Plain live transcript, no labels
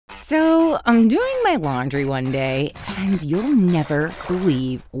So, I'm doing my laundry one day, and you'll never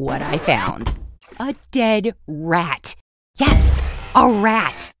believe what I found. A dead rat. Yes, a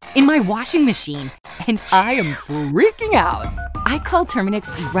rat in my washing machine, and I am freaking out. I called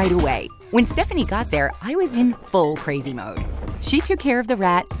Terminix right away. When Stephanie got there, I was in full crazy mode. She took care of the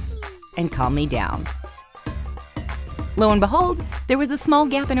rat and calmed me down. Lo and behold, there was a small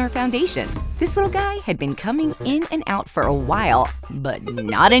gap in our foundation. This little guy had been coming in and out for a while, but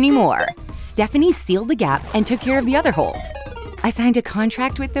not anymore. Stephanie sealed the gap and took care of the other holes. I signed a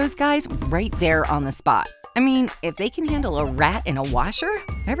contract with those guys right there on the spot. I mean, if they can handle a rat in a washer,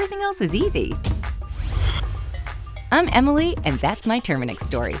 everything else is easy. I'm Emily, and that's my Terminix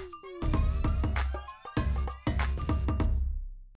story.